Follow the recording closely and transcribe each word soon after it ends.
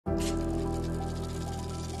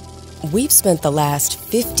We've spent the last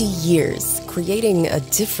 50 years creating a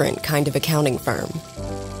different kind of accounting firm.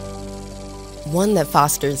 One that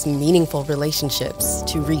fosters meaningful relationships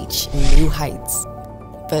to reach new heights.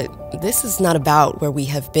 But this is not about where we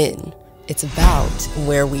have been. It's about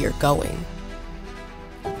where we are going.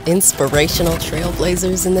 Inspirational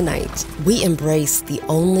trailblazers in the night, we embrace the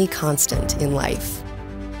only constant in life: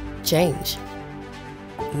 change.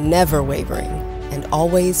 Never wavering and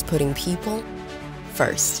always putting people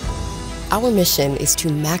first. Our mission is to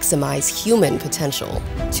maximize human potential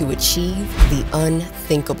to achieve the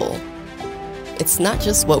unthinkable. It's not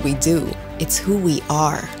just what we do, it's who we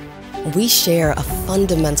are. We share a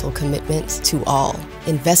fundamental commitment to all,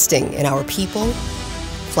 investing in our people,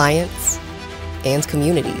 clients, and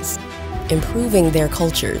communities, improving their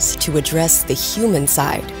cultures to address the human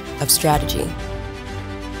side of strategy.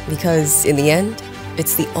 Because in the end,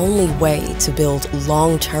 it's the only way to build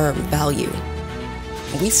long-term value.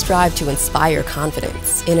 We strive to inspire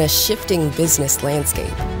confidence in a shifting business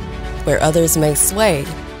landscape. Where others may sway,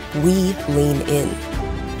 we lean in,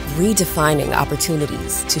 redefining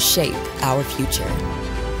opportunities to shape our future.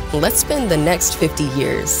 Let's spend the next 50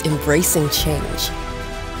 years embracing change,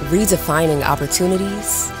 redefining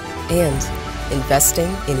opportunities, and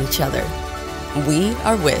investing in each other. We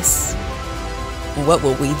are WIS. What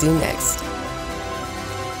will we do next?